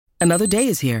Another day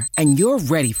is here, and you're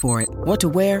ready for it. What to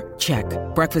wear? Check.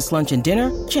 Breakfast, lunch, and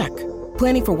dinner? Check.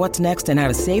 Planning for what's next and how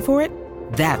to save for it?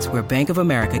 That's where Bank of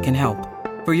America can help.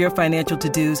 For your financial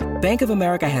to-dos, Bank of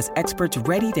America has experts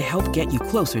ready to help get you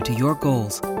closer to your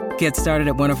goals. Get started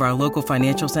at one of our local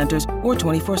financial centers or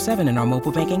 24/7 in our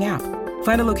mobile banking app.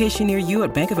 Find a location near you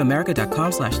at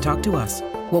bankofamerica.com/talktous.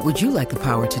 What would you like the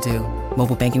power to do?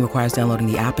 Mobile banking requires downloading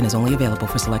the app and is only available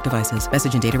for select devices.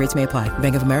 Message and data rates may apply.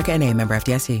 Bank of America N.A., member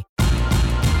FDIC.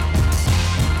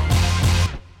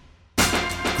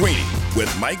 Greeny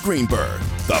with Mike Greenberg,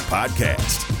 the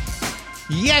podcast.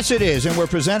 Yes, it is, and we're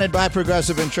presented by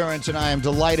Progressive Insurance, and I am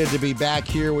delighted to be back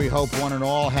here. We hope one and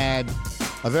all had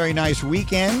a very nice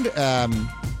weekend.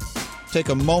 Take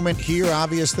a moment here.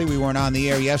 Obviously, we weren't on the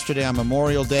air yesterday on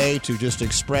Memorial Day to just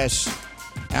express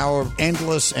our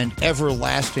endless and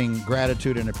everlasting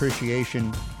gratitude and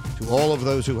appreciation to all of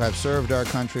those who have served our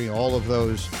country, all of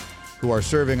those who are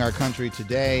serving our country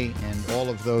today, and all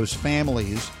of those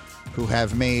families who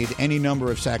have made any number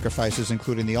of sacrifices,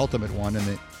 including the ultimate one. In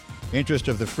the interest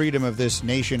of the freedom of this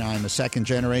nation, I'm a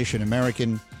second-generation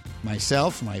American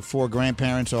myself. My 4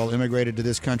 grandparents all immigrated to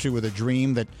this country with a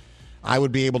dream that I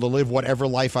would be able to live whatever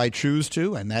life I choose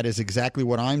to, and that is exactly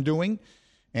what I'm doing.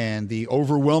 And the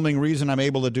overwhelming reason I'm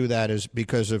able to do that is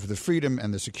because of the freedom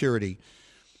and the security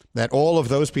that all of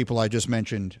those people I just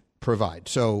mentioned provide.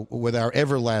 So with our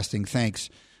everlasting thanks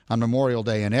on Memorial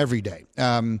Day and every day.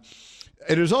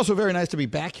 It is also very nice to be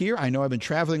back here. I know I've been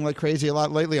traveling like crazy a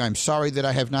lot lately. I'm sorry that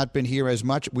I have not been here as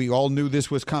much. We all knew this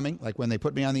was coming. Like when they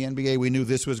put me on the NBA, we knew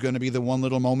this was going to be the one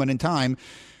little moment in time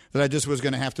that I just was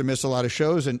going to have to miss a lot of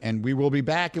shows. And we will be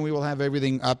back, and we will have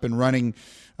everything up and running,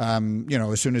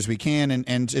 as soon as we can.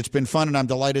 And it's been fun, and I'm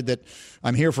delighted that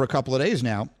I'm here for a couple of days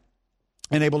now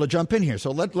and able to jump in here. So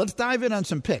let's dive in on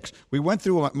some picks. We went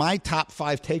through my top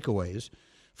 5 takeaways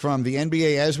from the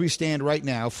NBA as we stand right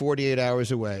now, 48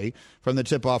 hours away from the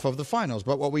tip-off of the finals.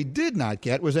 But what we did not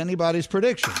get was anybody's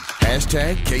predictions.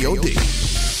 Hashtag KOD.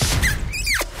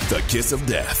 The kiss of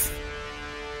death.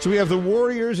 So we have the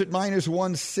Warriors at minus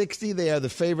 160. They are the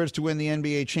favorites to win the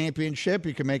NBA championship.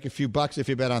 You can make a few bucks if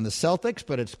you bet on the Celtics,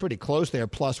 but it's pretty close. They are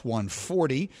plus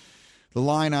 140. The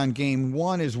line on game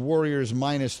 1 is Warriors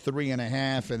minus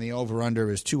 3.5, and the over-under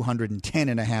is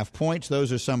 210.5 points.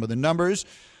 Those are some of the numbers.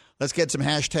 Let's get some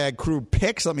hashtag crew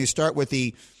picks. Let me start with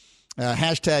the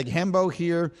hashtag Hembo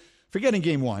here. Forgetting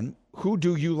game 1, who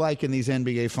do you like in these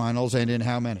NBA finals and in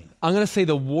how many? I'm going to say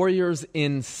the Warriors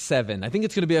in 7. I think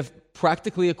it's going to be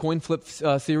practically a coin flip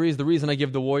series. The reason I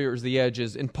give the Warriors the edge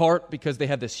is in part because they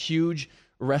have this huge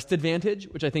rest advantage,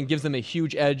 which I think gives them a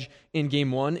huge edge in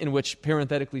game 1, in which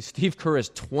parenthetically Steve Kerr is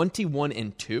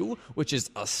 21-2, which is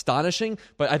astonishing.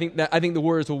 But I think the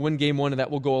Warriors will win game 1, and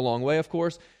that will go a long way, of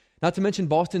course. Not to mention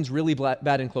Boston's really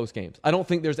bad in close games. I don't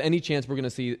think there's any chance we're going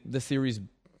to see the series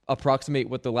approximate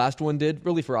what the last one did,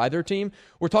 really, for either team.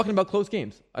 We're talking about close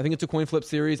games. I think it's a coin flip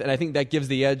series, and I think that gives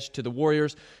the edge to the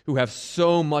Warriors, who have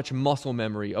so much muscle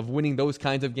memory of winning those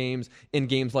kinds of games in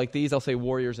games like these. I'll say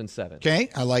Warriors in 7. Okay,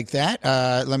 I like that.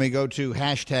 Let me go to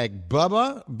hashtag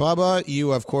Bubba. Bubba,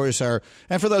 you, of course, are,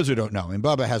 and for those who don't know,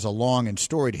 Bubba has a long and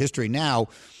storied history now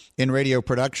in radio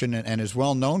production and is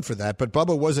well known for that. But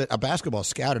Bubba was a basketball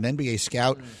scout, an NBA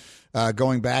scout,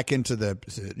 going back into the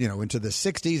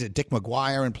 60s at Dick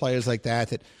McGuire and players like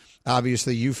that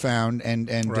obviously you found and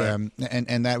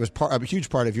that was a huge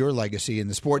part of your legacy in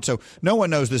the sport. So no one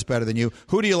knows this better than you.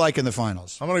 Who do you like in the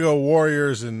finals? I'm going to go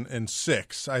Warriors in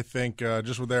 6. I think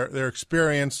just with their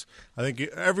experience, I think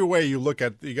every way you look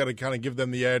at, you got to kind of give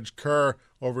them the edge. Kerr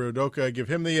over Udoka, give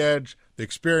him the edge. The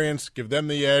experience, give them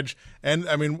the edge. And,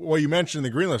 I mean, what you mentioned in the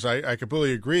green list, I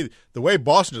completely agree. The way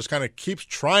Boston just kind of keeps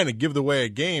trying to give away a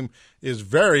game is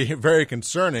very, very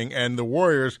concerning, and the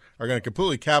Warriors are going to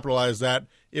completely capitalize that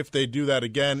if they do that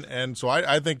again. And so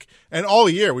I think, and all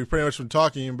year we've pretty much been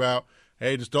talking about,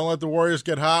 hey, just don't let the Warriors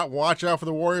get hot. Watch out for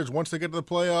the Warriors once they get to the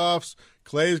playoffs.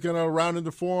 Clay's going to round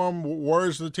into form.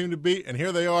 Warriors are the team to beat, and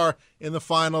here they are in the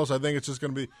finals. I think it's just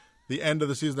going to be the end of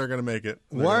the season. They're going to make it.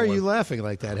 Why are you laughing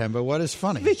like that, Hemba? What is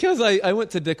funny? Because I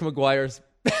went to Dick McGuire's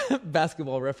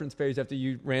basketball reference page after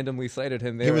you randomly cited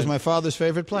him there. He was my father's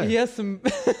favorite player. He has some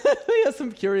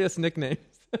curious nicknames.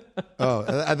 Oh,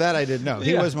 that I didn't know.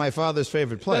 He was my father's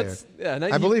favorite player.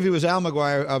 I believe he was Al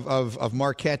McGuire of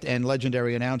Marquette and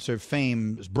legendary announcer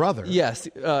fame's brother. Yes,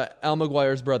 Al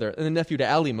McGuire's brother, and the nephew to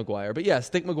Ali McGuire. But yes,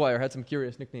 Dick McGuire had some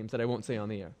curious nicknames that I won't say on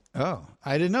the air. Oh,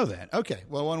 I didn't know that. Okay,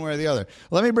 well, one way or the other.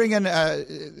 Let me bring in,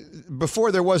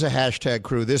 before there was a hashtag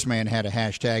crew, this man had a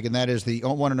hashtag, and that is the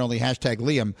one and only hashtag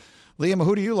Liam. Liam,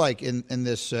 who do you like in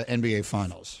this NBA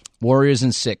Finals? Warriors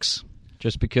in 6.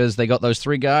 just because they got those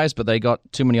 3 guys, but they got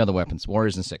too many other weapons.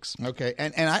 Warriors in 6. Okay,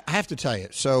 and I have to tell you,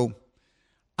 so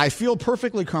I feel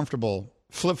perfectly comfortable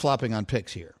flip-flopping on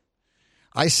picks here.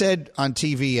 I said on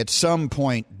TV at some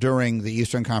point during the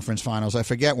Eastern Conference Finals, I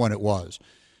forget when it was,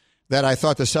 that I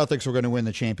thought the Celtics were going to win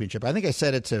the championship. I think I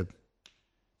said it to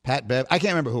Pat Bev. I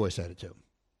can't remember who I said it to.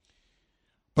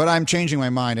 But I'm changing my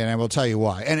mind, and I will tell you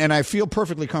why. And I feel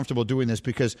perfectly comfortable doing this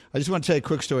because I just want to tell you a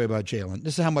quick story about Jalen.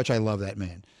 This is how much I love that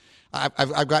man.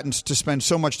 I've gotten to spend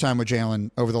so much time with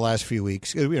Jalen over the last few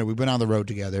weeks. You know, we've been on the road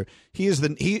together.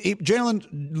 Jalen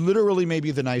literally may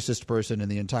be the nicest person in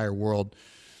the entire world.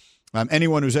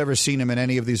 Anyone who's ever seen him in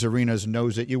any of these arenas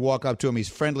knows it. You walk up to him, he's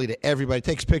friendly to everybody,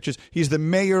 takes pictures. He's the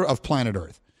mayor of planet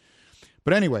Earth.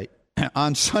 But anyway,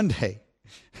 on Sunday,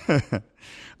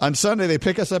 they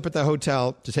pick us up at the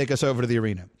hotel to take us over to the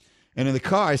arena. And in the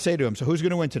car, I say to him, so who's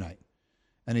going to win tonight?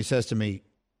 And he says to me,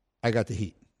 I got the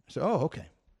Heat. I said, oh, okay.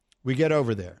 We get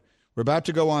over there. We're about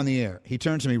to go on the air. He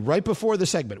turns to me right before the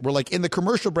segment. We're like in the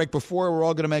commercial break before we're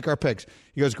all going to make our picks.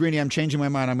 He goes, Greeny, I'm changing my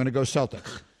mind. I'm going to go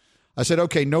Celtics. I said,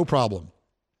 okay, no problem.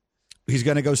 He's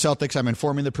going to go Celtics. I'm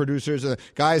informing the producers.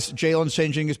 Guys, Jalen's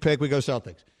changing his pick. We go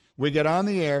Celtics. We get on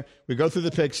the air. We go through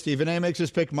the picks. Stephen A. makes his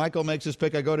pick. Michael makes his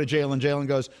pick. I go to Jalen. Jalen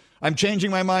goes, I'm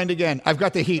changing my mind again. I've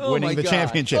got the Heat winning the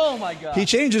championship. Oh, my God. He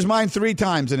changed his mind 3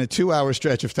 times in a 2-hour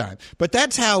stretch of time. But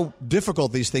that's how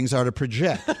difficult these things are to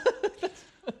project.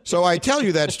 So I tell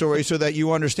you that story so that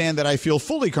you understand that I feel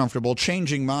fully comfortable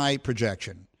changing my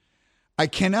projection. I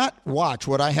cannot watch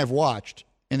what I have watched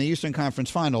in the Eastern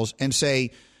Conference Finals and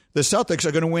say the Celtics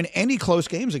are going to win any close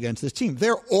games against this team.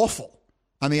 They're awful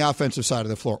on the offensive side of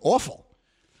the floor. Awful.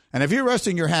 And if you're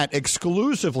resting your hat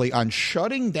exclusively on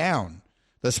shutting down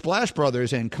the Splash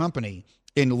Brothers and company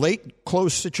in late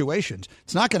close situations,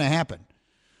 it's not going to happen.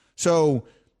 So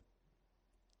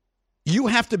you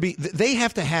have to be, they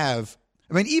have to have,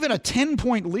 I mean, even a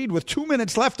 10-point lead with 2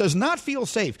 minutes left does not feel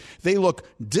safe. They look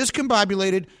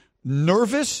discombobulated,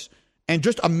 nervous, and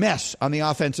just a mess on the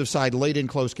offensive side late in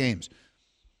close games.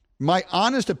 My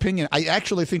honest opinion, I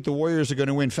actually think the Warriors are going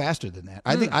to win faster than that.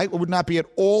 I think I would not be at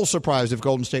all surprised if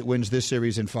Golden State wins this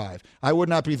series in 5. I would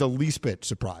not be the least bit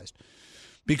surprised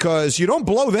because you don't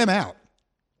blow them out.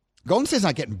 Golden State's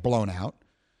not getting blown out.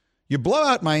 You blow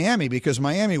out Miami because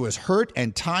Miami was hurt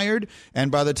and tired,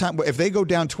 and by the time, if they go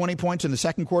down 20 points in the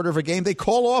second quarter of a game, they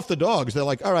call off the dogs. They're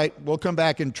like, all right, we'll come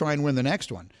back and try and win the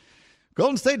next one.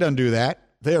 Golden State doesn't do that.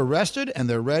 They're rested, and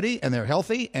they're ready, and they're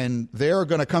healthy, and they're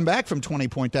going to come back from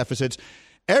 20-point deficits.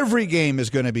 Every game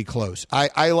is going to be close.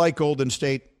 I like Golden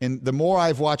State, and the more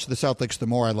I've watched the Celtics, the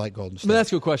more I like Golden State. But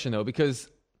that's a good question, though, because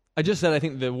I just said I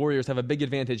think the Warriors have a big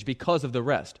advantage because of the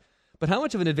rest. But how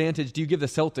much of an advantage do you give the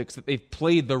Celtics that they've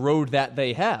played the road that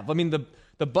they have? I mean,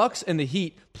 the Bucks and the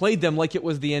Heat played them like it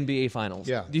was the NBA Finals.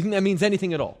 Yeah. Do you think that means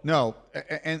anything at all? No,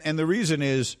 and the reason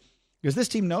is because this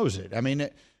team knows it. I mean,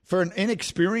 for an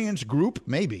inexperienced group,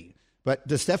 maybe. But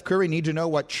does Steph Curry need to know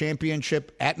what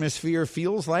championship atmosphere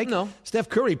feels like? No. Steph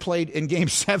Curry played in Game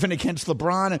 7 against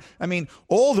LeBron. I mean,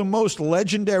 all the most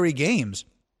legendary games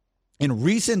in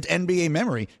recent NBA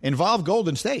memory involve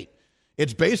Golden State.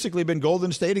 It's basically been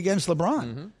Golden State against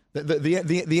LeBron.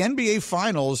 Mm-hmm. The NBA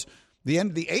Finals, the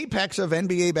apex of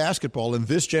NBA basketball in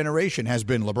this generation has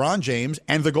been LeBron James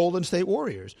and the Golden State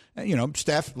Warriors. And, you know,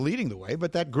 Steph leading the way,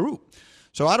 but that group.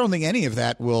 So I don't think any of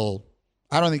that will.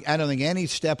 I don't think any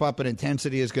step up in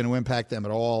intensity is going to impact them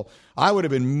at all. I would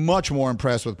have been much more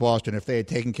impressed with Boston if they had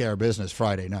taken care of business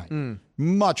Friday night.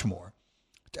 Much more.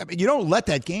 I mean, you don't let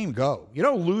that game go. You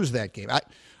don't lose that game.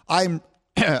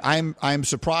 I'm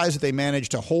surprised that they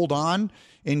managed to hold on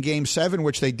in Game 7,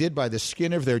 which they did by the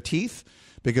skin of their teeth,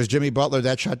 because Jimmy Butler,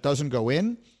 that shot doesn't go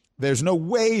in. There's no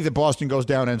way that Boston goes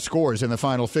down and scores in the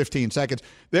final 15 seconds.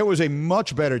 There was a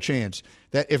much better chance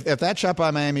that if that shot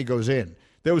by Miami goes in,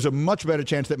 there was a much better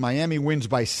chance that Miami wins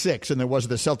by 6 than there was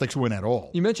the Celtics win at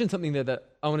all. You mentioned something there that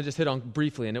I want to just hit on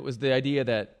briefly, and it was the idea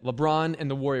that LeBron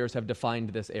and the Warriors have defined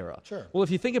this era. Sure. Well,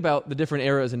 if you think about the different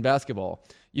eras in basketball,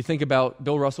 you think about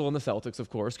Bill Russell and the Celtics,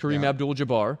 of course, Kareem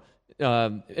Abdul-Jabbar,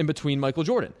 in between Michael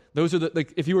Jordan. Those are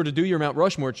if you were to do your Mount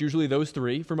Rushmore, it's usually those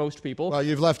three for most people. Well,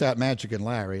 you've left out Magic and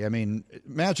Larry. I mean,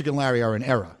 Magic and Larry are an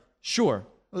era. Sure.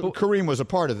 But Kareem was a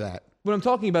part of that. What I'm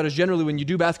talking about is generally when you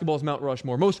do basketball's Mount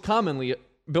Rushmore, most commonly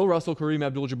Bill Russell, Kareem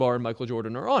Abdul-Jabbar, and Michael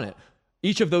Jordan are on it.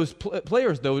 Each of those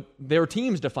players, though, their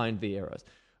teams defined the eras.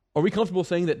 Are we comfortable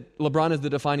saying that LeBron is the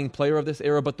defining player of this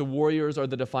era, but the Warriors are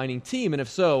the defining team? And if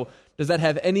so, does that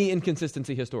have any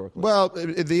inconsistency historically? Well,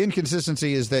 the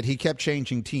inconsistency is that he kept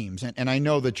changing teams. And I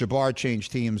know that Jabbar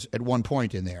changed teams at one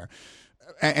point in there.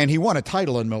 And he won a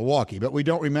title in Milwaukee, but we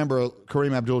don't remember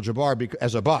Kareem Abdul-Jabbar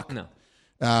as a Buck. No.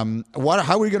 How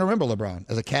are we going to remember LeBron?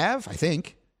 As a Cav, I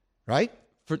think, right?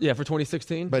 For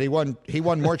 2016. But he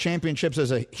won more championships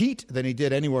as a Heat than he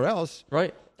did anywhere else.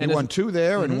 Right. He won 2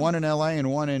 there and 1 in L.A.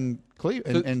 and 1 in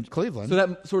Cleveland. So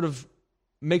that sort of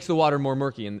makes the water more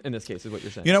murky in this case, is what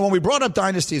you're saying. You know, when we brought up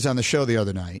dynasties on the show the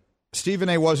other night, Stephen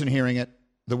A. wasn't hearing it.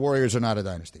 The Warriors are not a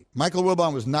dynasty. Michael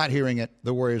Wilbon was not hearing it.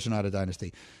 The Warriors are not a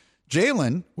dynasty.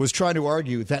 Jalen was trying to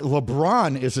argue that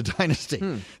LeBron is a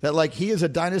dynasty, that like he is a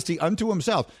dynasty unto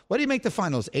himself. What do you make the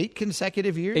finals? 8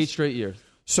 consecutive years? 8 straight years.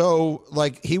 So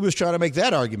like he was trying to make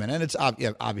that argument, and it's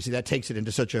obviously that takes it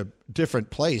into such a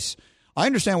different place. I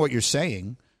understand what you're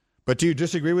saying, but do you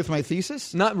disagree with my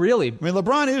thesis? Not really. I mean,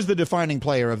 LeBron is the defining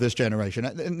player of this generation,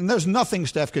 and there's nothing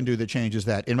Steph can do that changes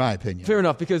that, in my opinion. Fair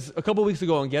enough, because a couple weeks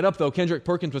ago on Get Up, though, Kendrick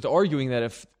Perkins was arguing that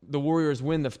if the Warriors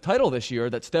win the title this year,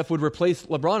 that Steph would replace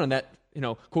LeBron on that,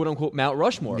 quote-unquote Mount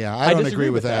Rushmore. Yeah, I don't agree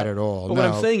with that at all. But what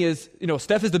I'm saying is,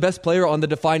 Steph is the best player on the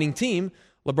defining team.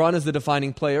 LeBron is the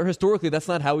defining player. Historically, that's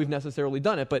not how we've necessarily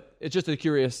done it, but it's just a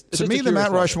curious... To me, the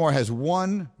Mount Rushmore has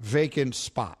one vacant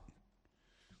spot,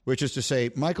 which is to say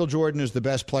Michael Jordan is the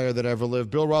best player that ever lived,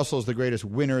 Bill Russell is the greatest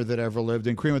winner that ever lived,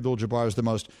 and Kareem Abdul-Jabbar is the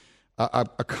most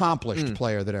accomplished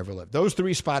player that ever lived. Those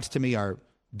 3 spots to me are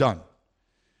done.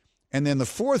 And then the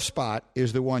 4th spot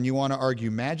is the one you want to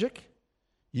argue Magic,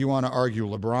 you want to argue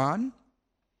LeBron.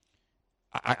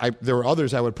 There are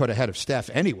others I would put ahead of Steph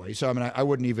anyway, so I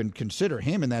wouldn't even consider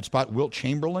him in that spot. Wilt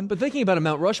Chamberlain. But thinking about a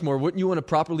Mount Rushmore, wouldn't you want to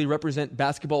properly represent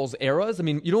basketball's eras? I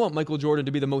mean, you don't want Michael Jordan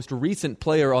to be the most recent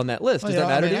player on that list. Does that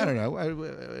matter to you? I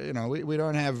don't know. We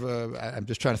don't have. I'm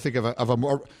just trying to think of a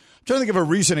more. I'm trying to think of a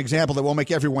recent example that won't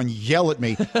make everyone yell at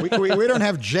me. We don't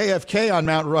have JFK on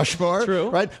Mount Rushmore.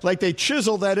 True. Right? Like they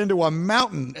chiseled that into a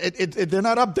mountain. They're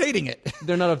not updating it.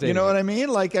 They're not updating it. You know what I mean?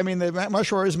 The Mount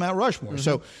Rushmore is Mount Rushmore. Mm-hmm.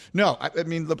 So, no, I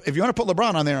mean, if you want to put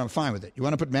LeBron on there, I'm fine with it. You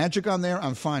want to put Magic on there,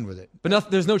 I'm fine with it.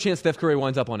 But there's no chance Steph Curry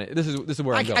winds up on it. This is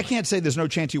where I'm going. I can't say there's no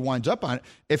chance he winds up on it.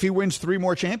 If he wins 3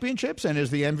 more championships and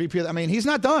is the MVP, he's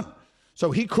not done.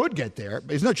 So he could get there.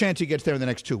 There's no chance he gets there in the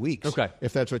next 2 weeks. Okay.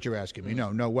 If that's what you're asking me.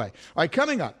 No way. All right,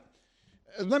 coming up,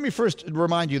 let me first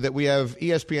remind you that we have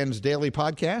ESPN's daily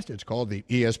podcast. It's called the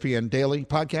ESPN Daily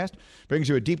Podcast. Brings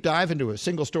you a deep dive into a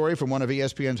single story from one of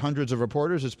ESPN's hundreds of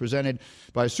reporters. It's presented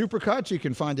by Supercuts. You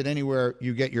can find it anywhere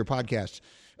you get your podcasts.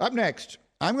 Up next,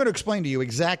 I'm going to explain to you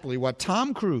exactly what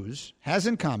Tom Cruise has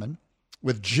in common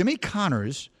with Jimmy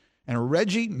Connors and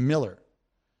Reggie Miller.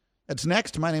 That's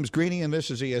next. My name's Greeny, and this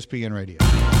is ESPN Radio.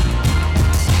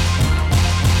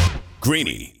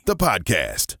 Greeny, the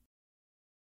podcast.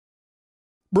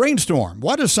 Brainstorm.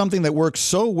 What is something that works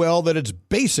so well that it's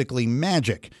basically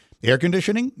magic? Air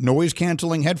conditioning,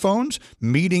 noise-canceling headphones,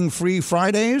 meeting-free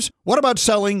Fridays? What about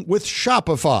selling with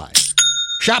Shopify?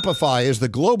 Shopify is the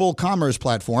global commerce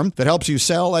platform that helps you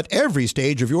sell at every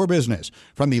stage of your business,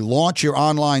 from the launch your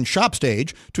online shop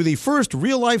stage to the first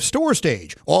real-life store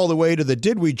stage, all the way to the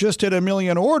did we just hit 1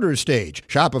 million orders stage.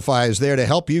 Shopify is there to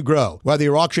help you grow. Whether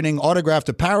you're auctioning autographed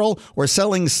apparel or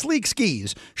selling sleek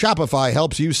skis, Shopify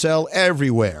helps you sell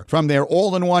everywhere. From their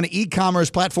all-in-one e-commerce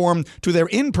platform to their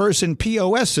in-person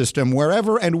POS system,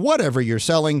 wherever and whatever you're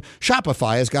selling,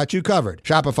 Shopify has got you covered.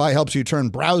 Shopify helps you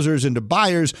turn browsers into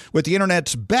buyers with the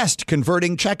internet's best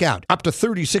converting checkout, up to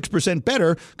 36%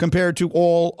 better compared to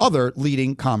all other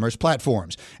leading commerce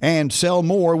platforms. And sell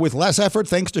more with less effort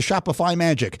thanks to Shopify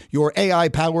Magic, your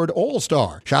AI-powered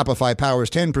all-star. Shopify powers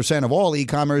 10% of all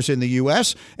e-commerce in the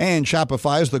U.S., and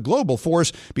Shopify is the global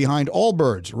force behind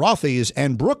Allbirds, Rothy's,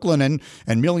 and Brooklinen,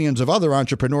 and millions of other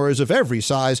entrepreneurs of every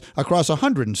size across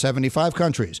 175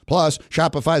 countries. Plus,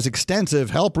 Shopify's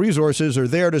extensive help resources are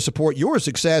there to support your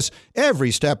success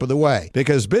every step of the way,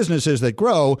 because businesses that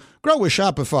grow with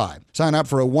Shopify. Sign up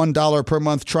for a $1 per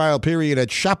month trial period at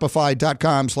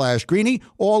shopify.com/greeny,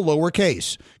 all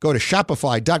lowercase. Go to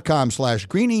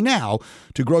shopify.com/greeny now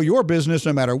to grow your business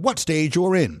no matter what stage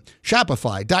you're in.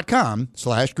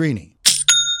 Shopify.com/greeny.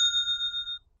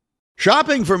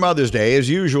 Shopping for Mother's Day is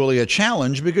usually a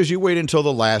challenge because you wait until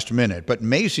the last minute, but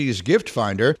Macy's Gift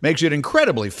Finder makes it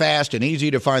incredibly fast and easy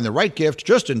to find the right gift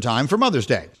just in time for Mother's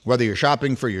Day. Whether you're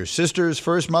shopping for your sister's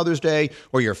first Mother's Day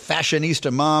or your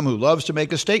fashionista mom who loves to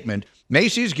make a statement,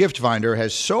 Macy's Gift Finder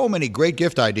has so many great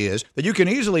gift ideas that you can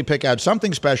easily pick out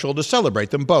something special to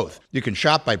celebrate them both. You can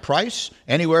shop by price,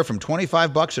 anywhere from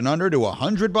 $25 and under to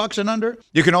 $100 and under.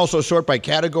 You can also sort by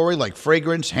category like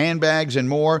fragrance, handbags, and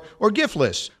more, or gift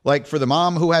lists, like for the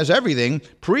mom who has everything,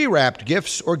 pre-wrapped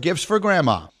gifts or gifts for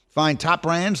grandma. Find top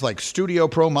brands like Studio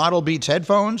Pro Model Beats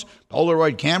headphones,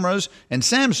 Polaroid cameras, and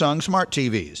Samsung smart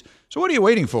TVs. So what are you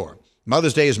waiting for?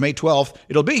 Mother's Day is May 12th.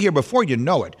 It'll be here before you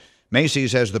know it.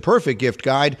 Macy's has the perfect gift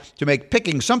guide to make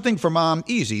picking something for mom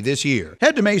easy this year.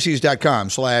 Head to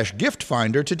Macys.com/gift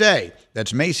finder today.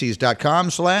 That's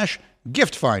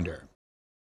Macys.com/gift finder.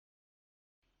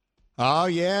 Oh,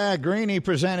 yeah, Greeny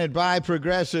presented by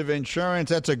Progressive Insurance.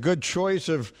 That's a good choice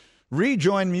of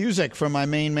rejoin music from my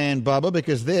main man, Bubba,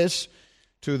 because this,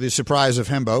 to the surprise of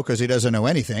Hembo, because he doesn't know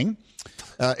anything,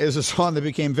 is a song that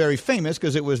became very famous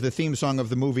because it was the theme song of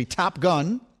the movie Top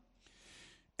Gun.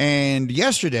 And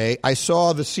yesterday, I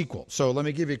saw the sequel. So let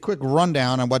me give you a quick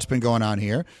rundown on what's been going on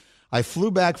here. I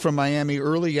flew back from Miami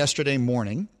early yesterday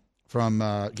morning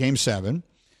from Game 7.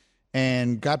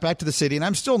 And got back to the city, and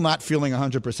I'm still not feeling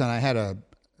 100%. I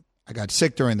got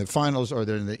sick during the finals or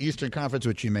during the Eastern Conference,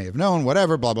 which you may have known,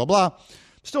 whatever, blah, blah, blah.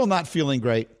 Still not feeling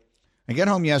great. I get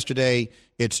home yesterday.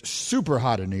 It's super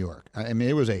hot in New York. I mean,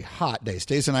 it was a hot day.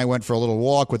 Stacey and I went for a little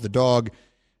walk with the dog.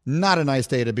 Not a nice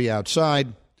day to be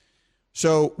outside.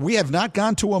 So we have not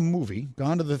gone to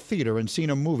the theater and seen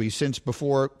a movie since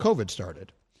before COVID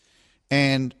started.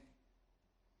 And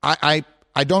I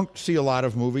don't see a lot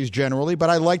of movies generally, but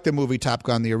I like the movie Top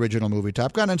Gun, the original movie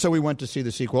Top Gun, and so we went to see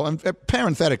the sequel. And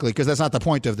parenthetically, because that's not the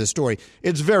point of this story,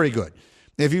 it's very good.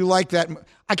 If you like that,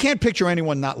 I can't picture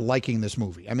anyone not liking this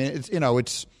movie. I mean,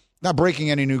 it's not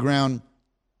breaking any new ground.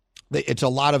 It's a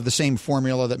lot of the same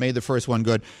formula that made the first one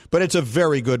good, but it's a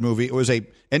very good movie. It was an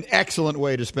excellent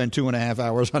way to spend 2.5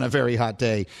 hours on a very hot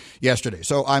day yesterday.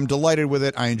 So I'm delighted with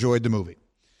it. I enjoyed the movie.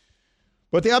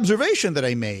 But the observation that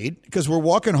I made, because we're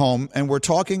walking home and we're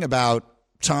talking about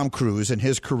Tom Cruise and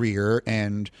his career,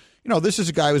 and, this is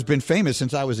a guy who's been famous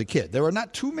since I was a kid. There are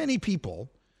not too many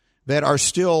people that are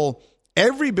still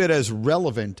every bit as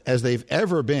relevant as they've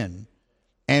ever been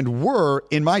and were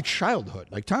in my childhood.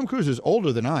 Like, Tom Cruise is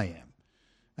older than I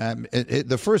am.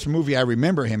 The first movie I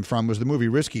remember him from was the movie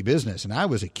Risky Business, and I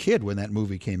was a kid when that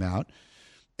movie came out.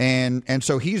 And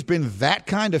so he's been that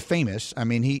kind of famous. I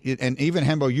mean, and even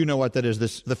Hembo, you know what that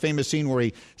is, the famous scene where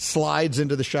he slides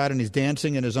into the shot and he's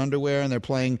dancing in his underwear and they're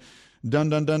playing dun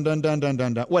dun dun dun dun dun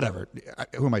dun dun. Whatever.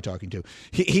 Who am I talking to?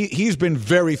 He's been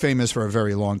very famous for a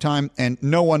very long time, and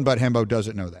no one but Hembo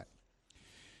doesn't know that.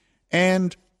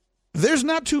 And there's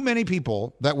not too many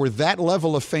people that were that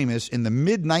level of famous in the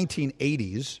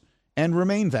mid-1980s and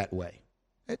remain that way.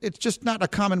 It's just not a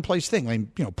commonplace thing. I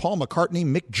mean, Paul McCartney,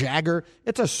 Mick Jagger,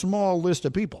 it's a small list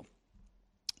of people.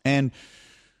 And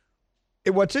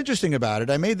what's interesting about it,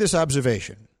 I made this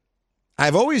observation.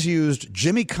 I've always used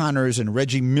Jimmy Connors and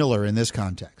Reggie Miller in this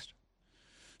context.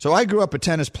 So I grew up a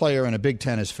tennis player and a big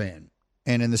tennis fan.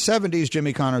 And in the 70s,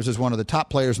 Jimmy Connors was one of the top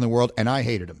players in the world, and I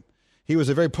hated him. He was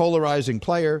a very polarizing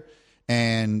player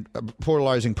and a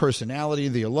polarizing personality.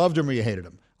 Either you loved him or you hated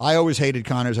him. I always hated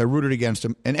Connors. I rooted against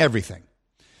him in everything.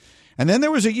 And then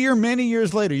there was a year, many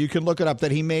years later, you can look it up,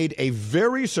 that he made a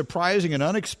very surprising and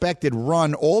unexpected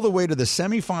run all the way to the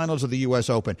semifinals of the U.S.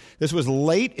 Open. This was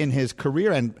late in his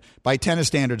career and, by tennis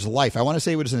standards, life. I want to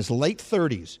say it was in his late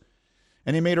 30s.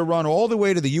 And he made a run all the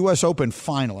way to the U.S. Open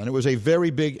final, and it was a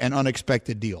very big and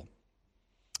unexpected deal.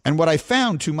 And what I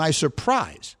found, to my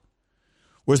surprise,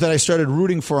 was that I started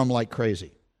rooting for him like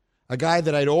crazy. A guy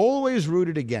that I'd always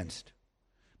rooted against,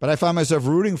 but I found myself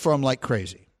rooting for him like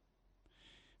crazy.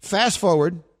 Fast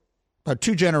forward, about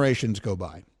 2 generations go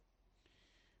by.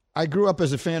 I grew up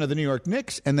as a fan of the New York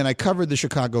Knicks, and then I covered the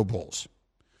Chicago Bulls.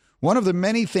 One of the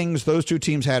many things those two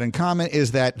teams had in common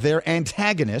is that their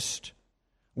antagonist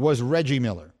was Reggie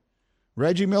Miller.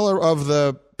 Reggie Miller of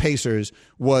the Pacers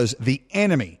was the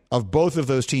enemy of both of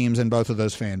those teams and both of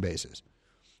those fan bases.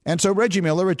 And so Reggie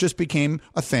Miller, it just became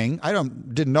a thing. I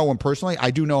didn't know him personally.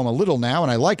 I do know him a little now,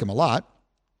 and I like him a lot.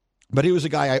 But he was a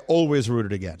guy I always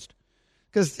rooted against,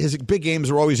 because his big games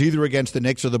were always either against the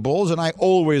Knicks or the Bulls, and I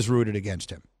always rooted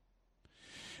against him.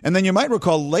 And then you might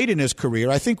recall late in his career,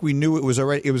 I think we knew it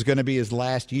was going to be his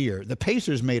last year. The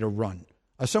Pacers made a run,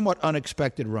 a somewhat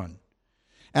unexpected run.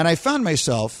 And I found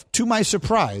myself, to my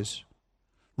surprise,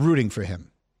 rooting for him.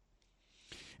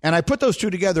 And I put those two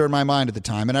together in my mind at the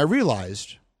time, and I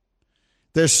realized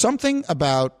there's something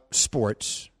about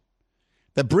sports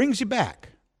that brings you back.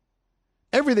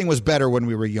 Everything was better when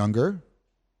we were younger.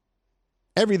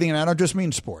 Everything, and I don't just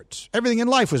mean sports, everything in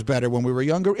life was better when we were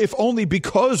younger, if only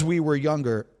because we were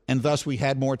younger and thus we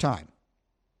had more time.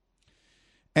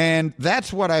 And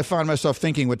that's what I found myself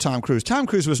thinking with Tom Cruise. Tom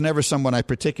Cruise was never someone I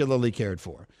particularly cared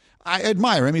for. I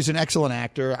admire him. He's an excellent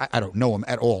actor. I don't know him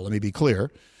at all, let me be clear.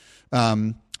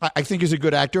 I think he's a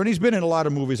good actor, and he's been in a lot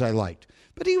of movies I liked.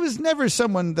 But he was never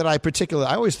someone that I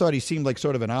always thought he seemed like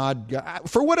sort of an odd guy.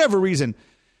 For whatever reason,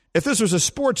 if this was a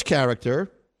sports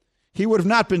character, he would have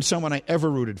not been someone I ever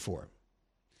rooted for.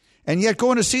 And yet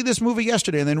going to see this movie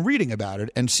yesterday and then reading about it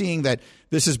and seeing that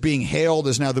this is being hailed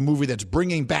as now the movie that's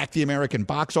bringing back the American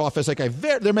box office. Like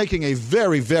they're making a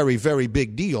very, very, very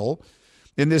big deal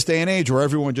in this day and age where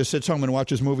everyone just sits home and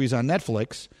watches movies on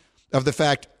Netflix of the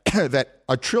fact that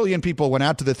 1 trillion people went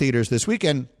out to the theaters this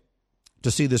weekend to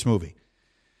see this movie.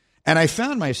 And I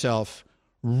found myself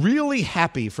really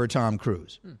happy for Tom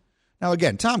Cruise. Now,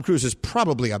 again, Tom Cruise is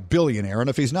probably a billionaire, and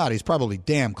if he's not, he's probably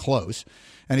damn close.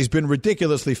 And he's been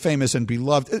ridiculously famous and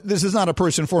beloved. This is not a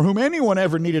person for whom anyone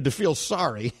ever needed to feel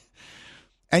sorry.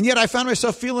 And yet I found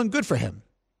myself feeling good for him.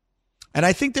 And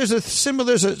I think there's a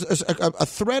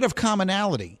thread of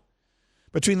commonality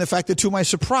between the fact that, to my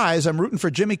surprise, I'm rooting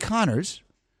for Jimmy Connors,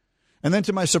 and then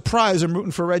to my surprise, I'm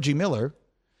rooting for Reggie Miller,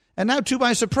 and now, to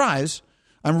my surprise,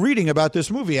 I'm reading about this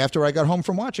movie after I got home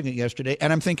from watching it yesterday,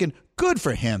 and I'm thinking, good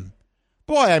for him.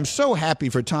 Boy, I'm so happy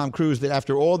for Tom Cruise that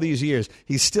after all these years,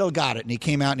 he's still got it, and he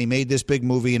came out and he made this big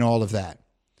movie and all of that.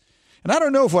 And I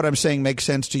don't know if what I'm saying makes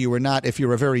sense to you or not if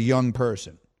you're a very young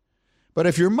person. But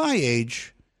if you're my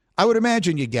age, I would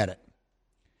imagine you get it.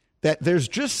 That there's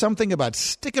just something about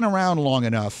sticking around long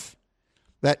enough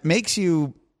that makes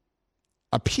you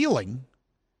appealing,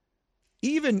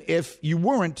 even if you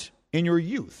weren't in your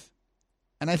youth.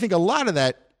 And I think a lot of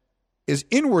that is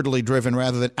inwardly driven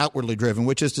rather than outwardly driven,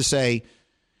 which is to say,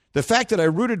 the fact that I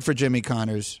rooted for Jimmy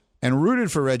Connors and rooted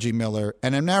for Reggie Miller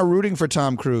and am now rooting for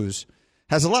Tom Cruise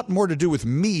has a lot more to do with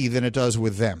me than it does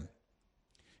with them.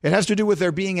 It has to do with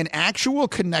there being an actual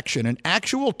connection, an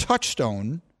actual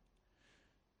touchstone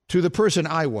to the person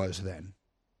I was then.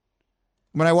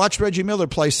 When I watched Reggie Miller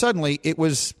play, suddenly it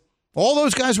was, all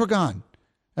those guys were gone.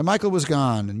 And Michael was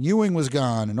gone, and Ewing was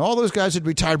gone, and all those guys had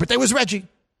retired, but there was Reggie,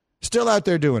 still out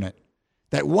there doing it.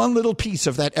 That one little piece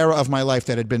of that era of my life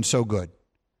that had been so good.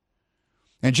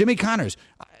 And Jimmy Connors,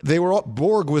 they were all,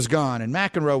 Borg was gone, and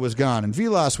McEnroe was gone, and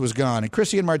Vilas was gone, and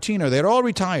Chrissy and Martino, they had all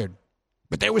retired.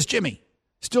 But there was Jimmy,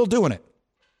 still doing it,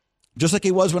 just like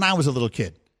he was when I was a little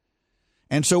kid.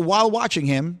 And so while watching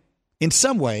him, in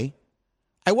some way,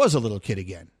 I was a little kid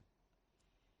again.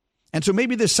 And so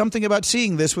maybe there's something about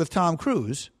seeing this with Tom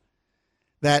Cruise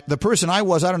that the person I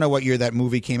was, I don't know what year that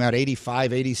movie came out,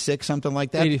 85, 86, something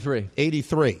like that? 83.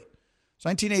 83. It's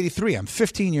 1983. I'm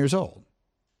 15 years old.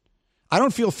 I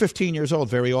don't feel 15 years old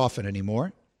very often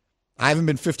anymore. I haven't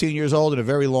been 15 years old in a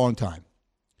very long time.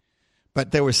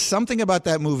 But there was something about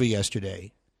that movie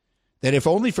yesterday that if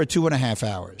only for 2.5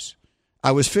 hours,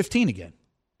 I was 15 again.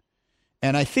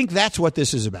 And I think that's what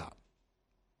this is about.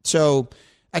 So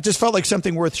I just felt like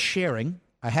something worth sharing.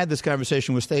 I had this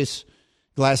conversation with Stace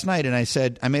last night, and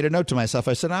I made a note to myself.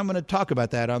 I said, I'm going to talk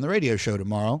about that on the radio show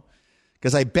tomorrow,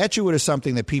 because I bet you it is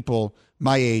something that people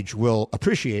my age will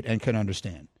appreciate and can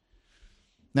understand.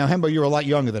 Now, Hembo, you're a lot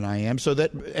younger than I am, so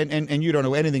that and you don't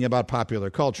know anything about popular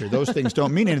culture. Those things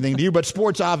don't mean anything to you, but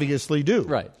sports obviously do.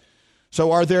 Right.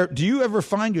 So do you ever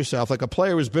find yourself like a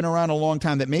player who's been around a long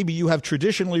time that maybe you have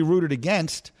traditionally rooted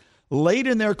against late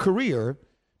in their career?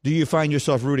 Do you find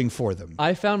yourself rooting for them?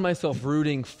 I found myself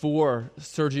rooting for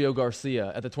Sergio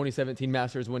Garcia at the 2017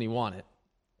 Masters when he won it.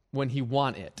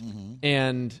 Mm-hmm.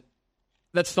 And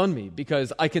that stunned me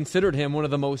because I considered him one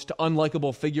of the most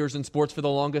unlikable figures in sports for the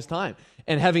longest time.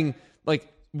 And having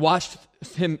watched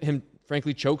him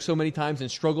frankly choke so many times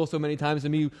and struggle so many times,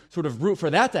 and me sort of root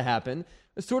for that to happen,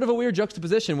 it's sort of a weird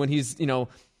juxtaposition when it was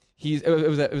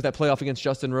that playoff against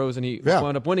Justin Rose, and he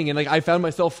wound up winning. And I found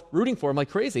myself rooting for him like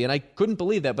crazy, and I couldn't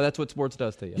believe that. But that's what sports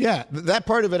does to you. Yeah, that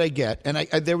part of it I get, and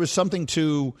there was something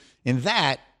in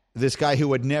that this guy who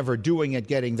would never doing it,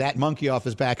 getting that monkey off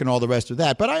his back, and all the rest of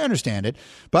that. But I understand it,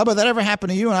 Bubba. That ever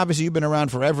happened to you? And obviously, you've been around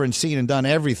forever and seen and done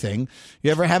everything.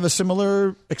 You ever have a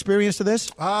similar experience to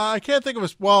this? I can't think of a.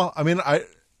 Well, I mean,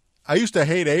 I used to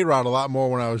hate A-Rod a lot more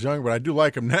when I was younger, but I do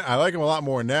like him now. I like him a lot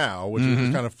more now, which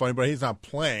is kind of funny, but he's not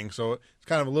playing, so it's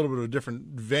kind of a little bit of a different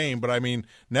vein. But I mean,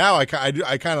 now I kind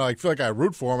of feel like I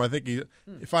root for him. I think you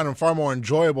find him far more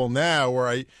enjoyable now, where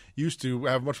I used to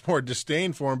have much more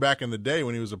disdain for him back in the day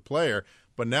when he was a player.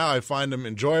 But now I find him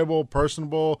enjoyable,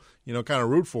 personable, kind of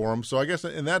root for him. So I guess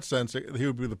in that sense, he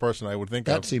would be the person I would think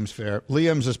of. That seems fair.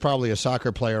 Liam's is probably a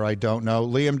soccer player I don't know.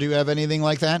 Liam, do you have anything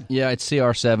like that? Yeah, it's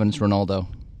CR7. It's Ronaldo.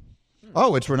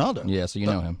 Oh, it's Ronaldo. Yeah, so you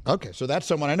know him. Okay, so that's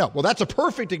someone I know. Well, that's a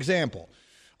perfect example.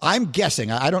 I'm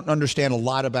guessing. I don't understand a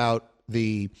lot about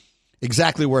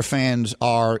exactly where fans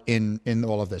are in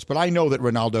all of this, but I know that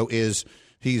Ronaldo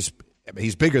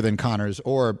he's bigger than Connors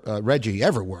or Reggie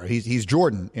ever were. He's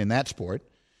Jordan in that sport,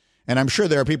 and I'm sure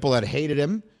there are people that hated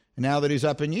him. And now that he's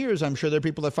up in years, I'm sure there are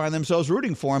people that find themselves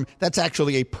rooting for him. That's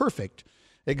actually a perfect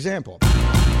example.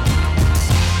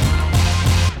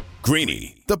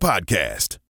 Greeny, the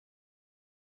podcast.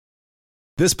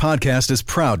 This podcast is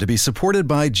proud to be supported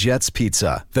by Jets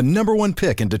Pizza, the #1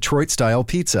 pick in Detroit-style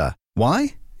pizza.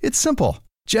 Why? It's simple.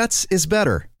 Jets is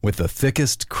better. With the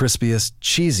thickest, crispiest,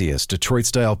 cheesiest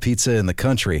Detroit-style pizza in the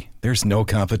country, there's no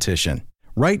competition.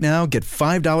 Right now, get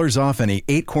 $5 off any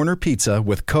 8-corner pizza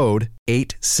with code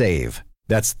 8SAVE.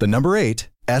 That's the number 8,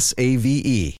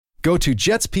 SAVE. Go to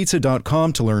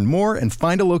jetspizza.com to learn more and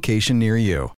find a location near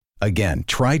you. Again,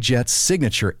 try Jet's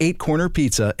signature 8-corner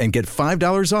pizza and get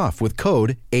 $5 off with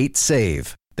code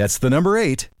 8SAVE. That's the number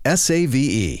 8,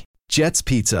 SAVE. Jet's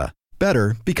Pizza.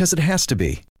 Better because it has to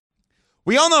be.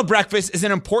 We all know breakfast is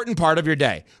an important part of your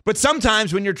day, but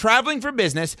sometimes when you're traveling for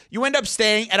business, you end up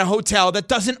staying at a hotel that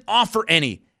doesn't offer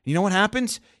any. You know what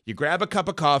happens? You grab a cup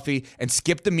of coffee and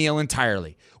skip the meal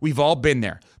entirely. We've all been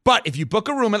there. But if you book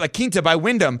a room at La Quinta by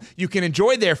Wyndham, you can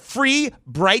enjoy their free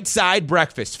Bright Side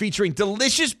breakfast featuring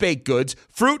delicious baked goods,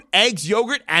 fruit, eggs,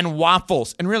 yogurt, and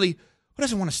waffles. And really, who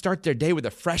doesn't want to start their day with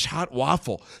a fresh, hot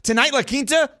waffle? Tonight, La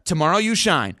Quinta, tomorrow you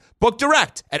shine. Book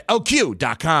direct at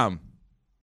lq.com.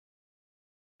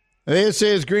 This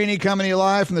is Greeny coming to you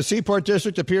live from the Seaport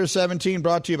District of Pier 17,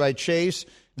 brought to you by Chase.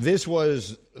 This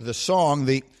was the song,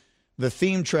 the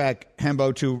theme track,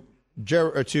 Hembo,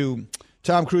 to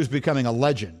Tom Cruise becoming a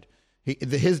legend.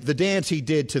 The dance he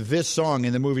did to this song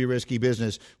in the movie Risky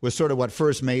Business was sort of what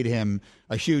first made him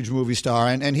a huge movie star,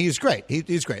 and he's great.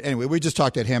 He's great. Anyway, we just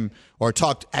talked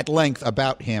at length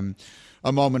about him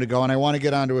a moment ago, and I want to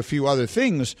get on to a few other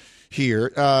things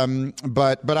here.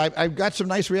 But I've got some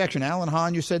nice reaction. Alan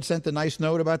Hahn, you said, sent a nice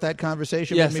note about that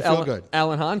conversation. Yes, made me feel good.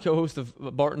 Alan Hahn, co-host of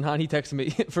Bart and Hahn, he texted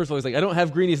me. First of all, he's like, I don't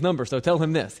have Greeny's number, so tell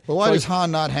him this. Well, why does Hahn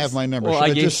not have my number? Should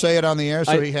I just say it on the air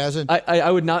so he has it?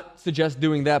 I would not suggest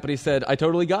doing that, but he said, I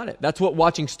totally got it. That's what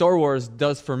watching Star Wars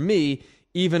does for me,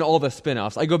 even all the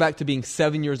spin-offs. I go back to being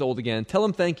 7 years old again. Tell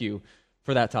him thank you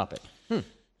for that topic.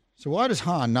 So why does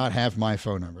Hahn not have my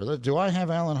phone number? Do I have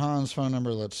Alan Hahn's phone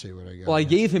number? Let's see what I got. Well, I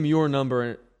gave him your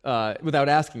number without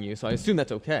asking you, so I assume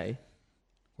that's okay.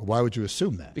 Well, why would you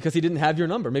assume that? Because he didn't have your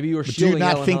number. Maybe you were shielding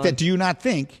Alan Hahn. Do you not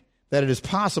think that it is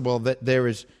possible that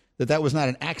that was not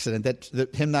an accident,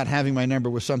 that him not having my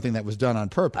number was something that was done on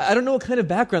purpose? I don't know what kind of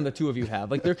background the two of you have.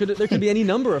 Like there could be any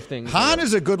number of things. Hahn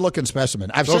is a good-looking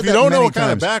specimen. So if you don't know what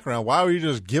kind of background, why would you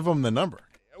just give him the number?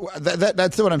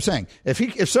 That's what I'm saying.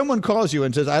 If someone calls you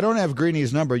and says, I don't have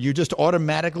Greeny's number, you just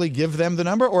automatically give them the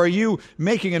number? Or are you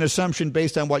making an assumption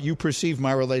based on what you perceive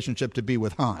my relationship to be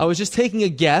with Hahn? I was just taking a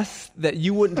guess that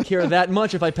you wouldn't care that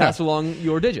much if I pass along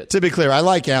your digits. To be clear, I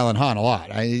like Alan Hahn a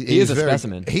lot. He is a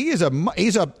specimen.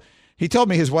 He told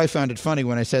me his wife found it funny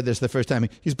when I said this the first time.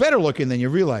 He's better looking than you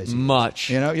realize.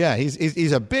 Much. Yeah,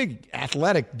 he's a big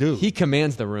athletic dude. He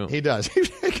commands the room. He does.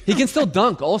 He can still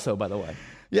dunk also, by the way.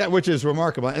 Yeah, which is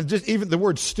remarkable. And just even the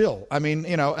word still. I mean,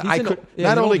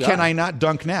 not only can I not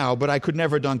dunk now, but I could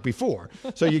never dunk before.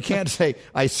 So you can't say,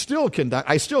 I still can dunk.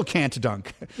 I still can't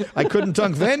dunk. I couldn't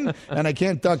dunk then, and I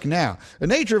can't dunk now. The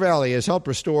Nature Valley has helped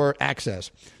restore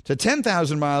access to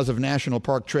 10,000 miles of national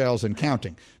park trails and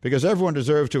counting, because everyone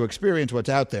deserves to experience what's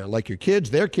out there, like your kids,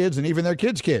 their kids, and even their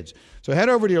kids' kids. So head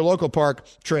over to your local park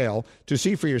trail to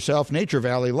see for yourself. Nature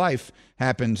Valley life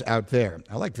happens out there.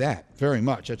 I like that very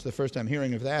much. That's the first time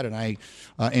hearing of that, and I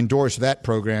endorse that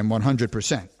program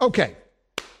 100%. Okay,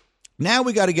 now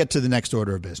we got to get to the next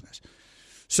order of business.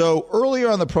 So earlier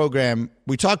on the program,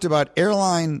 we talked about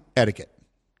airline etiquette.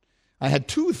 I had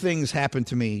two things happen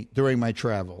to me during my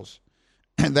travels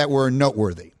that were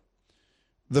noteworthy.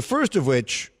 The first of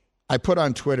which I put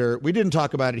on Twitter. We didn't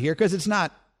talk about it here because it's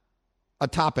not a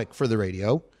topic for the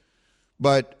radio,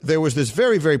 but there was this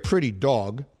very, very pretty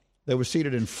dog that was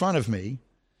seated in front of me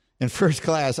in first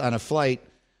class on a flight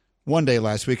one day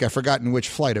last week. I've forgotten which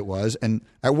flight it was. And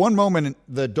at one moment,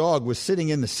 the dog was sitting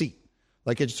in the seat.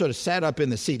 Like it sort of sat up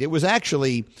in the seat. It was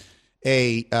actually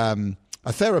a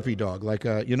therapy dog, like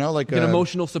an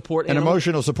emotional support animal. An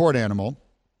emotional support animal.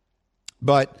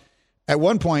 But at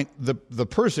one point, the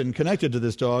person connected to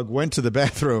this dog went to the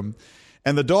bathroom,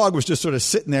 and the dog was just sort of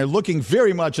sitting there looking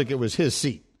very much like it was his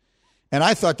seat. And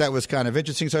I thought that was kind of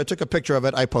interesting, so I took a picture of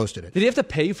it. I posted it. Did he have to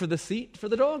pay for the seat for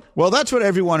the dog? Well, that's what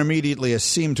everyone immediately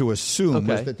seemed to assume,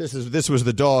 was that this was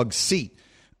the dog's seat.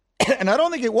 And I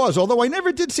don't think it was, although I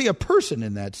never did see a person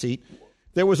in that seat.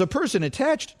 There was a person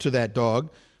attached to that dog,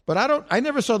 but I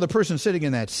never saw the person sitting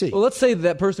in that seat. Well, let's say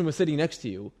that person was sitting next to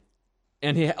you,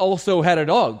 and he also had a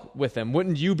dog with him.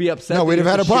 Wouldn't you be upset? No, we'd have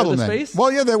had a problem then. Space? Well,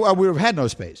 yeah, we would have had no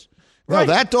space. Right.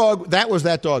 No, that was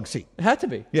that dog's seat. It had to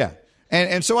be. Yeah.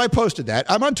 And so I posted that.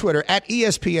 I'm on Twitter at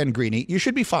ESPN Greeny. You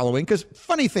should be following because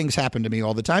funny things happen to me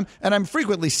all the time, and I'm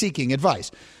frequently seeking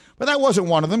advice. But that wasn't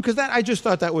one of them because I just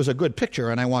thought that was a good picture,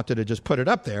 and I wanted to just put it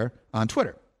up there on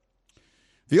Twitter.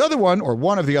 The other one, or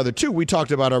one of the other two, we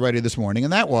talked about already this morning,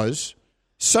 and that was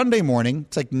Sunday morning.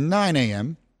 It's like 9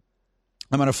 a.m.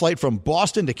 I'm on a flight from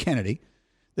Boston to Kennedy.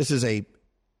 This is I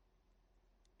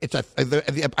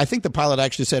think the pilot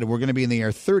actually said we're going to be in the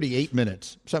air 38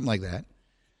 minutes, something like that.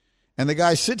 And the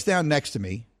guy sits down next to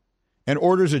me and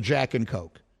orders a Jack and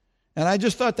Coke. And I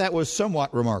just thought that was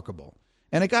somewhat remarkable.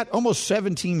 And it got almost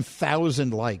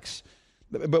 17,000 likes.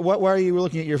 But why are you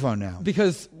looking at your phone now?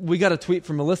 Because we got a tweet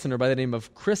from a listener by the name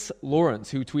of Chris Lawrence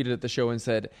who tweeted at the show and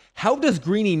said, "How does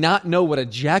Greeny not know what a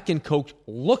Jack and Coke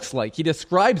looks like? He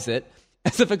describes it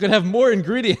as if it could have more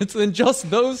ingredients than just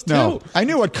those two." No, I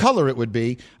knew what color it would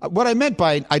be. What I meant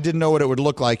by I didn't know what it would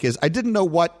look like is I didn't know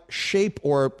what shape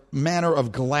or manner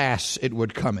of glass it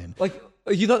would come in. Like,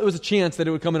 you thought there was a chance that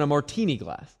it would come in a martini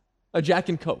glass, a Jack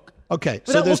and Coke. Okay,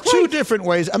 But so that there's looked two right. different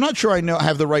ways. I'm not sure I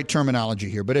have the right terminology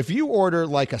here, but if you order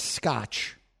like a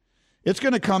scotch, it's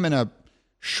going to come in a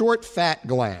short, fat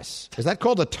glass. Is that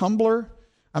called a tumbler?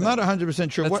 I'm not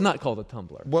 100% sure. That's not called a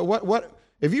tumbler. What?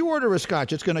 If you order a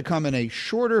scotch, it's going to come in a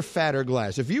shorter, fatter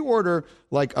glass. If you order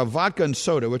like a vodka and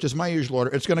soda, which is my usual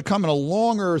order, it's going to come in a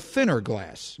longer, thinner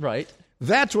glass. Right.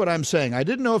 That's what I'm saying. I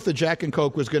didn't know if the Jack and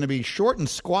Coke was going to be short and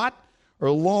squat or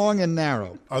long and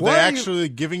narrow. Are they actually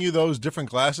giving you those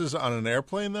different glasses on an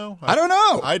airplane, though? I don't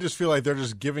know. I just feel like they're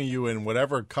just giving you in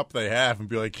whatever cup they have and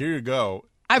be like, here you go.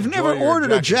 I've Enjoy never your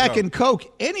ordered a Jack and Coke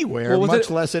anywhere, Well, much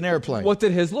less an airplane. What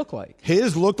did his look like?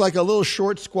 His looked like a little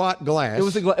short, squat glass.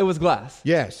 It was glass.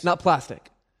 Yes. Not plastic.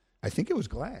 I think it was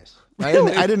glass.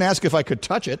 Really? I didn't ask if I could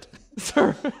touch it,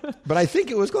 Sir, but I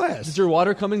think it was glass. did your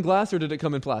water come in glass or did it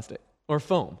come in plastic or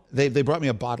foam? They brought me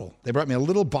a bottle. They brought me a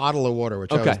little bottle of water,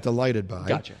 which I Okay. was delighted by.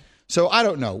 Gotcha. So I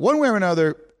don't know. One way or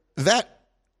another, that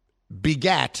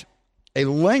begat a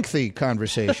lengthy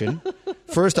conversation,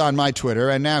 first on my Twitter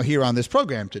and now here on this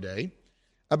program today,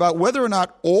 about whether or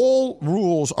not all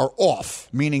rules are off,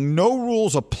 meaning no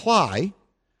rules apply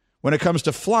when it comes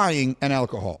to flying and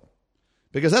alcohol.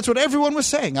 Because that's what everyone was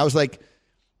saying. I was like,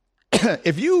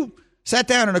 if you sat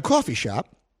down in a coffee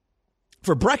shop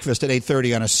for breakfast at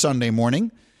 8:30 on a Sunday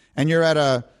morning and you're at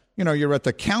you're at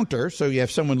the counter, so you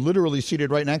have someone literally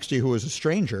seated right next to you who is a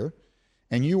stranger,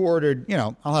 and you ordered,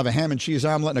 I'll have a ham and cheese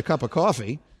omelet and a cup of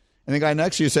coffee, and the guy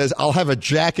next to you says, I'll have a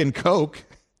Jack and Coke,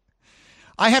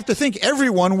 I have to think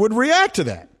everyone would react to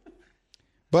that.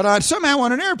 But somehow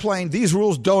on an airplane, these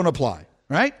rules don't apply,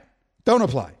 right? Don't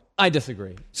apply. I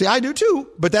disagree. See, I do too,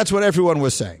 but that's what everyone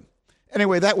was saying.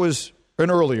 Anyway, that was an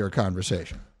earlier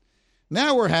conversation.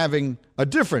 Now we're having a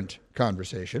different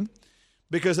conversation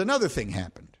because another thing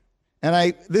happened.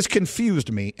 And this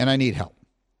confused me, and I need help.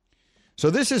 So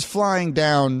this is flying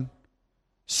down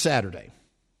Saturday.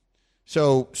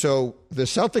 So the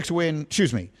Celtics win.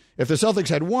 Excuse me. If the Celtics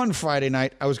had won Friday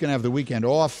night, I was going to have the weekend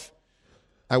off.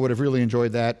 I would have really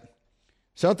enjoyed that.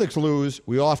 Celtics lose.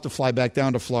 We all have to fly back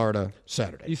down to Florida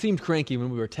Saturday. You seemed cranky when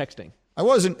we were texting. I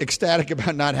wasn't ecstatic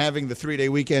about not having the 3-day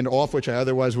weekend off, which I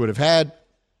otherwise would have had.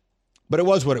 But it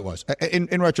was what it was.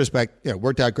 In retrospect, it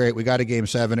worked out great. We got a Game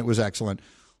 7. It was excellent.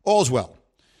 All's well.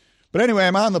 But anyway,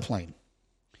 I'm on the plane.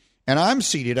 And I'm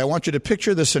seated. I want you to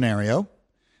picture the scenario.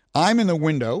 I'm in the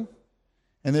window.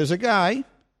 And there's a guy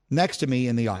next to me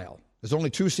in the aisle. There's only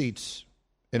 2 seats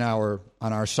on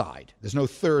our side. There's no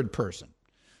third person.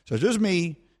 So it's just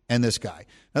me and this guy.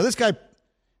 Now, this guy,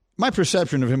 my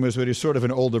perception of him was that he's sort of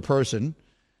an older person.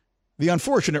 The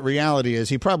unfortunate reality is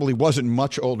he probably wasn't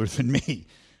much older than me.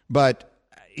 But,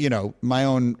 my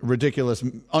own ridiculous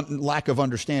lack of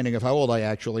understanding of how old I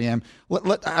actually am.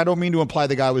 I don't mean to imply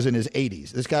the guy was in his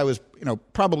 80s. This guy was,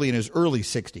 probably in his early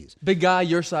 60s. Big guy,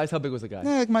 your size. How big was the guy?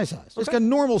 Like my size. It's got a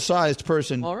normal-sized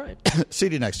person All right.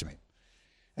 seated next to me.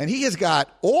 And he has got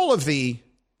all of the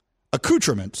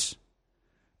accoutrements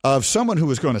of someone who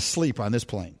is going to sleep on this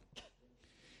plane.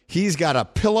 He's got a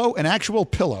pillow, an actual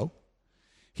pillow.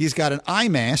 He's got an eye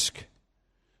mask.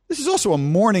 This is also a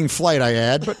morning flight, I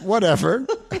add, but whatever.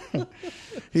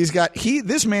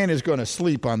 This man is going to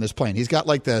sleep on this plane. He's got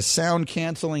like the sound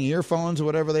canceling earphones or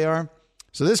whatever they are.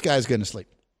 So this guy's going to sleep.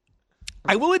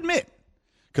 I will admit,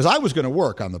 because I was going to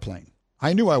work on the plane.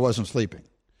 I knew I wasn't sleeping.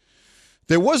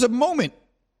 There was a moment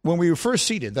when we were first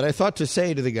seated that I thought to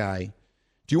say to the guy,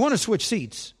 do you want to switch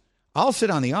seats? I'll sit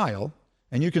on the aisle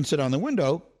and you can sit on the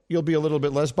window. You'll be a little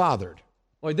bit less bothered.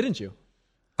 Why didn't you?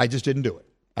 I just didn't do it.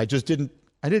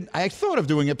 I thought of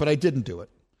doing it, but I didn't do it.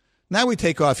 Now we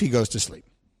take off. He goes to sleep.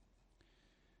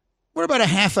 We're about a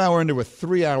half hour into a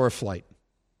 3-hour flight.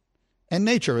 And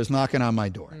nature is knocking on my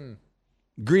door.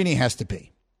 Greeny has to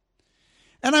pee.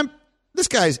 And this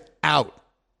guy's out.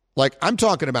 Like, I'm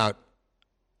talking about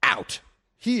out.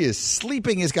 He is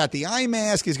sleeping. He's got the eye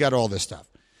mask. He's got all this stuff.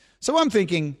 So I'm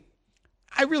thinking,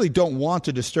 I really don't want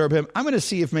to disturb him. I'm going to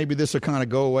see if maybe this will kind of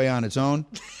go away on its own.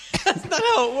 That's not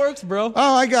how it works, bro.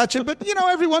 Oh, I got you. But,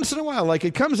 every once in a while, like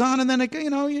it comes on and then,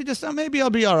 you just, maybe I'll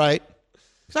be all right.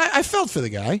 I felt for the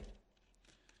guy.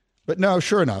 But no,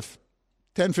 sure enough,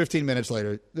 10, 15 minutes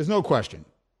later, there's no question.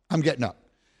 I'm getting up.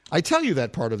 I tell you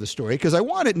that part of the story because I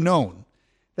want it known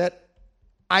that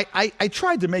I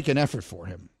tried to make an effort for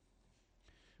him.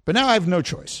 But now I have no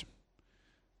choice.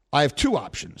 I have two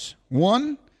options.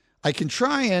 One, I can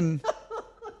try and,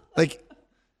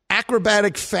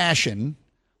 acrobatic fashion,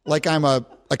 like I'm a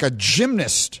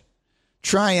gymnast,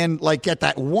 try and, get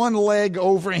that one leg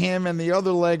over him and the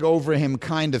other leg over him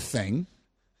kind of thing.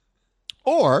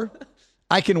 Or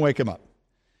I can wake him up.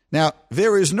 Now,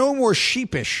 there is no more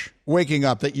sheepish waking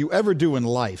up that you ever do in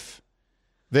life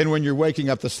than when you're waking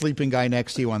up the sleeping guy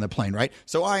next to you on the plane, right?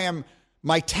 So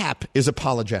my tap is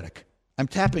apologetic. I'm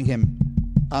tapping him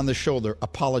on the shoulder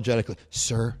apologetically.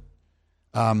 Sir,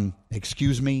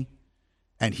 excuse me.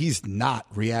 And he's not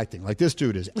reacting. Like, this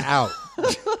dude is out.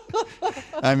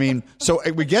 I mean, so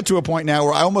we get to a point now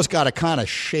where I almost got to kind of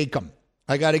shake him.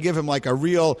 I got to give him like a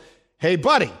real, hey,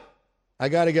 buddy, I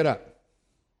got to get up.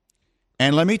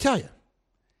 And let me tell you,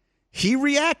 he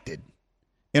reacted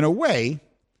in a way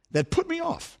that put me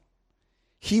off.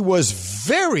 He was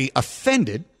very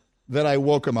offended that I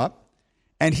woke him up,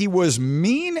 and he was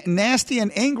mean, nasty,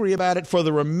 and angry about it for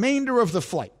the remainder of the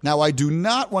flight. Now, I do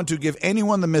not want to give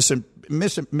anyone the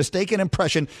mistaken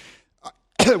impression.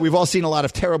 We've all seen a lot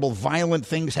of terrible, violent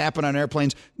things happen on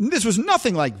airplanes. This was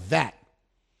nothing like that.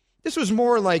 This was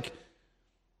more like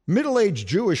middle-aged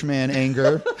Jewish man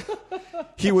anger.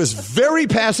 He was very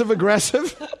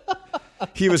passive-aggressive.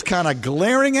 He was kind of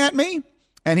glaring at me,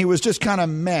 and he was just kind of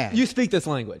mad. You speak this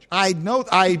language. I know.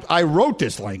 I wrote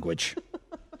this language.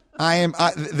 I am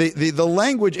the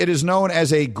language. It is known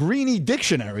as a Greenie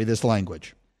dictionary. This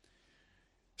language.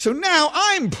 So now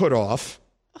I'm put off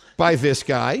by this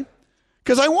guy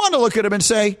because I want to look at him and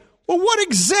say, "Well, what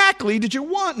exactly did you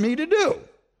want me to do?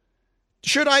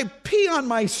 Should I pee on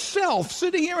myself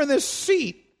sitting here in this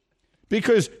seat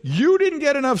because you didn't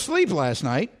get enough sleep last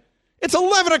night? It's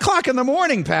 11 o'clock in the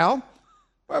morning, pal.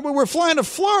 We're flying to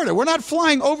Florida. We're not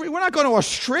flying over. We're not going to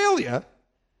Australia.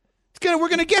 We're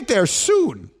going to get there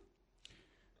soon.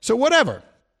 So whatever."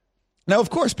 Now, of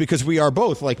course, because we are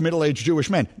both like middle-aged Jewish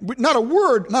men, not a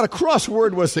word, not a cross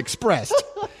word was expressed.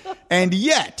 And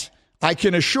yet, I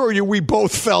can assure you we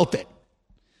both felt it.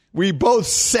 We both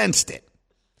sensed it.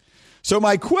 So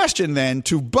my question then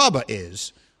to Bubba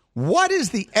is, what is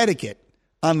the etiquette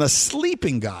on the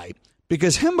sleeping guy?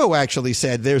 Because Himbo actually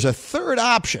said there's a third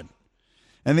option.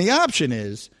 And the option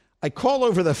is I call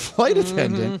over the flight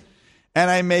attendant and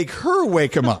I make her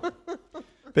wake him up.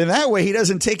 But that way he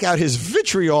doesn't take out his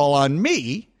vitriol on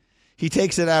me. He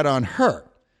takes it out on her.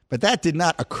 But that did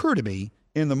not occur to me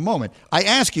in the moment. I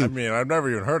ask you. I mean, I've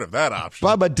never even heard of that option.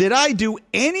 Bubba, did I do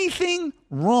anything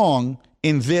wrong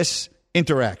in this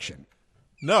interaction?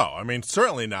 No, I mean,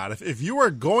 certainly not. If you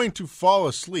are going to fall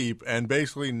asleep and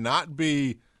basically not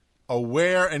be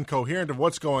aware and coherent of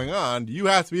what's going on, you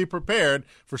have to be prepared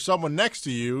for someone next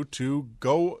to you to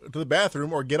go to the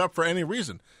bathroom or get up for any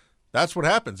reason. That's what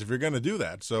happens if you're going to do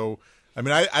that. So, I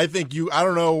mean, I think I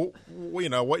don't know,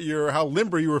 how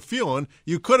limber you were feeling.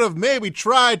 You could have maybe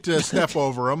tried to step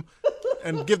over him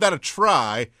and give that a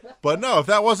try. But no, if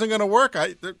that wasn't going to work,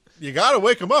 you got to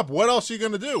wake him up. What else are you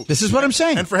going to do? This is what I'm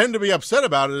saying. And for him to be upset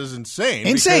about it is insane.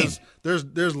 Insane. Because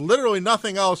there's literally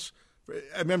nothing else.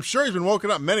 I mean, I'm sure he's been woken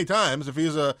up many times. If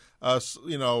he's a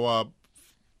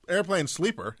airplane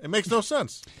sleeper, it makes no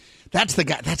sense. That's the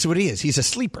guy. That's what he is. He's a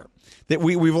sleeper. That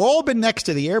we've all been next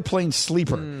to the airplane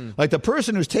sleeper, like the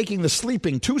person who's taking the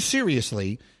sleeping too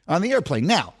seriously on the airplane.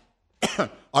 Now,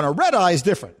 on a red eye is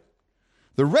different.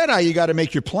 The red eye, you got to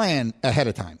make your plan ahead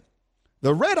of time.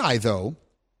 The red eye, though,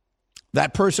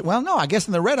 that person, well, no, I guess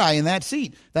in the red eye in that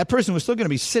seat, that person was still going to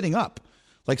be sitting up.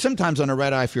 Like sometimes on a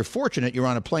red eye, if you're fortunate, you're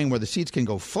on a plane where the seats can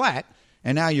go flat,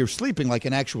 and now you're sleeping like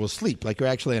an actual sleep, like you're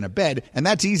actually in a bed, and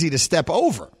that's easy to step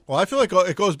over. Well, I feel like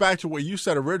it goes back to what you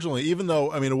said originally, even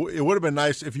though, I mean, it would have been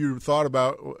nice if you thought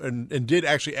about and did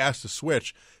actually ask to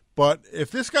switch. But if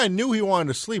this guy knew he wanted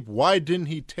to sleep, why didn't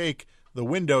he take the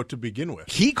window to begin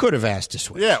with? He could have asked to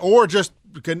switch. Yeah, or just,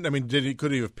 could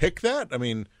he have picked that? I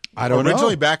mean, I don't know.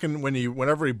 Originally, back in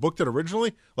whenever he booked it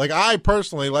originally, like I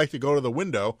personally like to go to the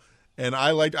window, and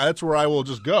that's where I will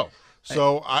just go.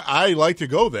 So I like to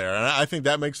go there, and I think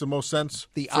that makes the most sense.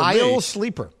 The for aisle me.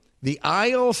 sleeper. the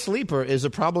aisle sleeper is a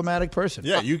problematic person.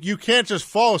 Yeah, you can't just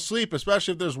fall asleep,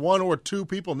 especially if there's one or two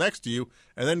people next to you,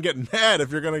 and then get mad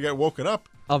if you're going to get woken up.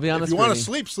 I'll be honest. If you want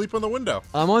to sleep on the window.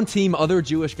 I'm on team other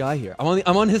Jewish guy here.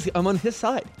 I'm on his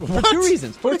side for What? 2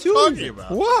 reasons. For What are two you talking reasons.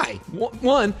 about? Why?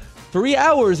 One, 3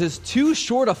 hours is too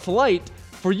short a flight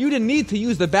for you to need to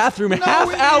use the bathroom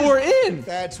half hour in.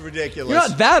 That's ridiculous. You're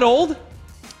not that old.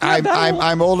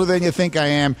 I'm older than you think I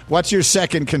am. What's your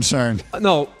second concern?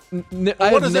 No, I What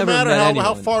have does it never matter met how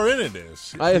anyone. far in it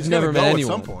is? I have He's gonna never go met at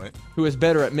anyone some point. who is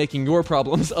better at making your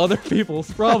problems other people's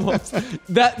problems.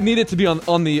 That needed to be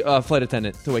on the flight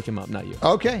attendant to wake him up, not you.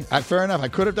 Okay, fair enough. I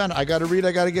could have done. I got to read.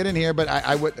 I got to get in here. But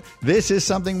I would. This is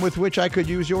something with which I could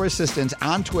use your assistance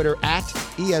on Twitter at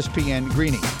ESPN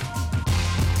Greeny.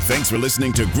 Thanks for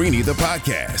listening to Greeny the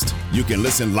podcast. You can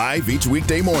listen live each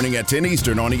weekday morning at 10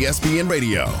 Eastern on ESPN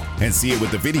Radio and see it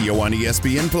with the video on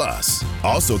ESPN Plus.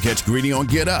 Also catch Greeny on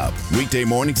Get Up weekday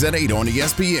mornings at 8 on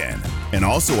ESPN and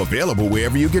also available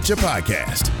wherever you get your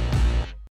podcast.